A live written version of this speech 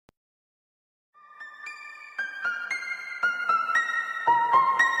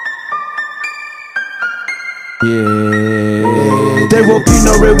Yeah. There will be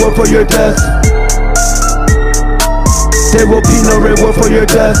no reward for your death. There will be no reward for your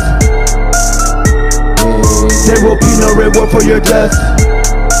death. There will be no reward for your death.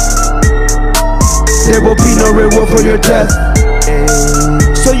 There will be no reward for your death.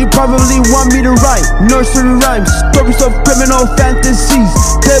 So you probably want me to write nursery rhymes, stories of criminal fantasies,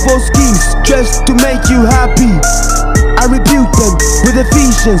 devil schemes, just to make you happy. I rebuke them with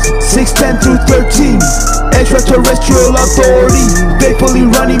Ephesians 6:10 through 13. Extraterrestrial authority faithfully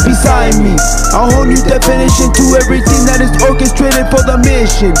running beside me. A whole new definition to everything that is orchestrated for the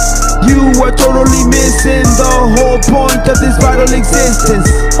mission. You are totally missing the whole point of this vital existence.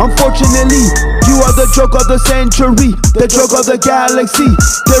 Unfortunately, you are the joke of the century, the joke of the galaxy.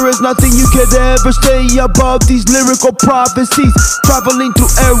 There is nothing you could ever say above these lyrical prophecies, traveling through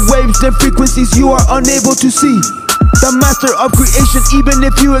airwaves and frequencies you are unable to see. The master of creation, even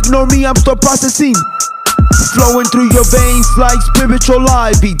if you ignore me, I'm still processing. Flowing through your veins like spiritual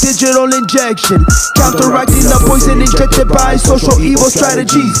IV, digital injection, counteracting the poison injected by social evil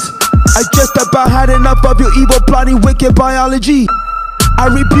strategies. I just about had enough of your evil plotting wicked biology. I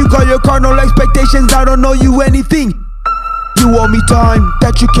rebuke all your carnal expectations, I don't know you anything. You owe me time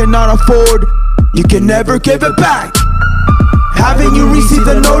that you cannot afford. You can never give it back. Haven't you received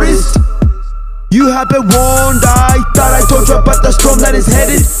the notice? You have been warned. I thought I told you about the storm that is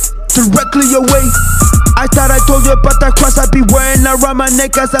headed directly your way. I thought I told you about the cross I'd be wearing around my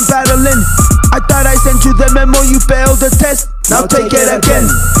neck as I'm battling. I thought I sent you the memo, you failed the test, now take it again.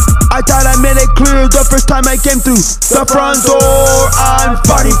 I thought I made it clear the first time I came through the front door. I'm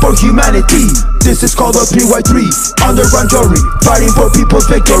fighting for humanity. This is called the 3Y3 underground jury, fighting for people's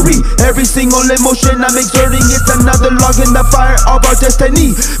victory. Every single emotion I'm exerting is another log in the fire of our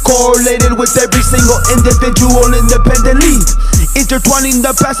destiny, correlated with every single individual independently, intertwining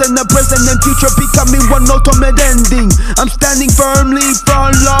the past and the present and future, becoming one ultimate ending. I'm standing firmly,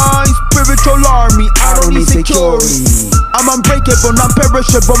 front line, spiritual army. I don't need security. I'm unbreakable,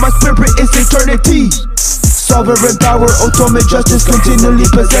 non-perishable, my spirit is eternity. Sovereign power, ultimate justice continually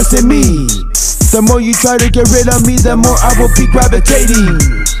possessing me. The more you try to get rid of me, the more I will be gravitating,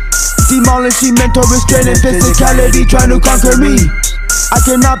 demolishing mental restraint and physicality, trying to conquer me. I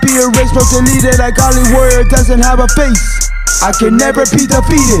cannot be erased nor deleted. A godly warrior doesn't have a face. I can never be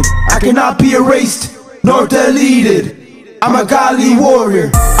defeated. I cannot be erased nor deleted. I'm a godly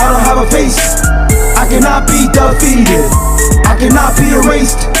warrior, I don't have a face. I cannot be defeated. I cannot be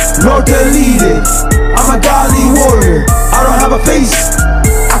erased nor deleted. I'm a godly warrior, I don't have a face.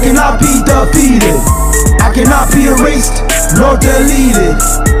 I cannot be defeated. I cannot be erased nor deleted.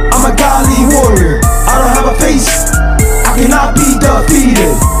 I'm a godly warrior, I don't have a face. I cannot be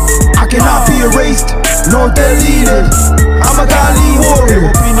defeated. I cannot be erased nor deleted. I'm a godly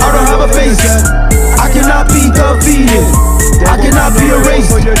warrior, I don't have a face. I cannot be defeated. I cannot be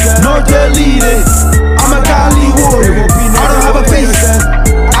erased nor deleted. I'm a godly warrior, I don't have a face.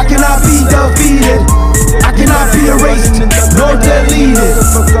 I cannot be defeated. I cannot be erased nor deleted.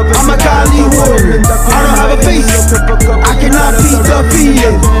 I'm a godly warrior, I don't have a face. I cannot be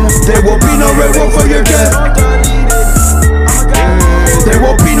defeated. There will be no reward for your death. There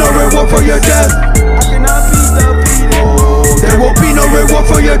will be no reward for your death. There will be no reward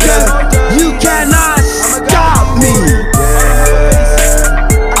for your death. You cannot stop me.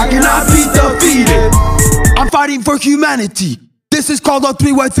 I cannot be defeated. I'm fighting for humanity. This is called the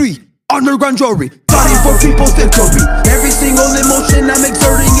 3Y3 underground jury, fighting for people's victory. Every single emotion I'm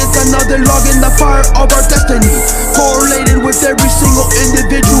exerting is another log in the fire of our destiny, correlated with every single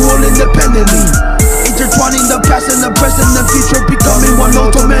individual independently, intertwining the past and the present and future, becoming one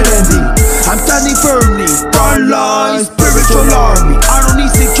ultimate ending. I'm standing firmly, front line, spiritual army. I don't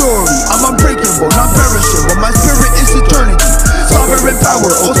need security. I'm unbreakable, non-perishable. My spirit is eternity. Sovereign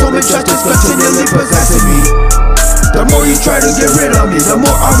power, ultimate justice continually possessing me. The more you try to get rid of me, the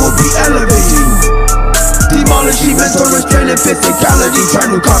more I will be elevating, demolishing mental restraint and physicality,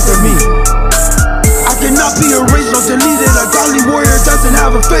 trying to conquer me. I cannot be erased or deleted. A godly warrior doesn't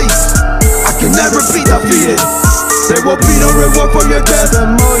have a face. I can never be defeated. There will be no reward for your death.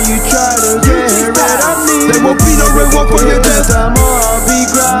 The more you try to get rid of me, there will be no reward for your death. the more I'll be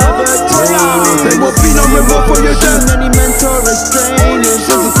gravitating. There will be no reward for your death. Any mental restraint and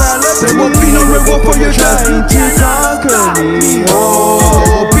physicality, there will be no reward for your death. trying to conquer me.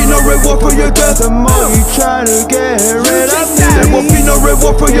 There will be no reward for your death. The more you try to get rid of me, there will be no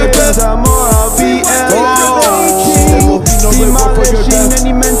reward for your death. the more I'll be elevating, demolishing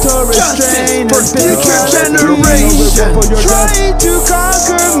any mental restraint for and future physicality, generations, trying to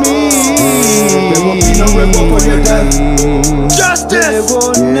conquer me. There will be no reward for your death. There Justice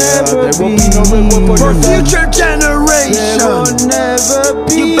will never there will be be no reward for for your death. future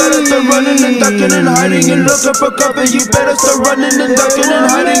running and ducking and hiding and looking for cover. You better start running and ducking and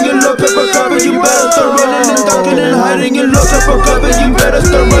hiding and looking for cover. You better start running and ducking and hiding and looking for cover. You better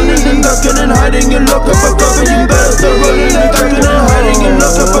start running and ducking and hiding and looking for cover. You better start running and ducking and hiding and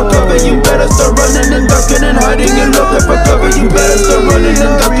looking for cover. You better start running and ducking and hiding and looking for cover. You better start running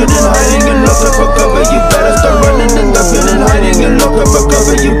and ducking and hiding and looking for cover. You better start running and ducking and hiding and looking for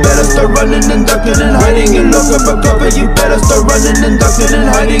cover. You better start running and ducking and hiding and looking for cover. You better start running and ducking and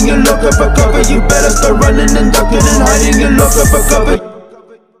hiding and looking for cover. You better start running and ducking and hiding and looking for cover.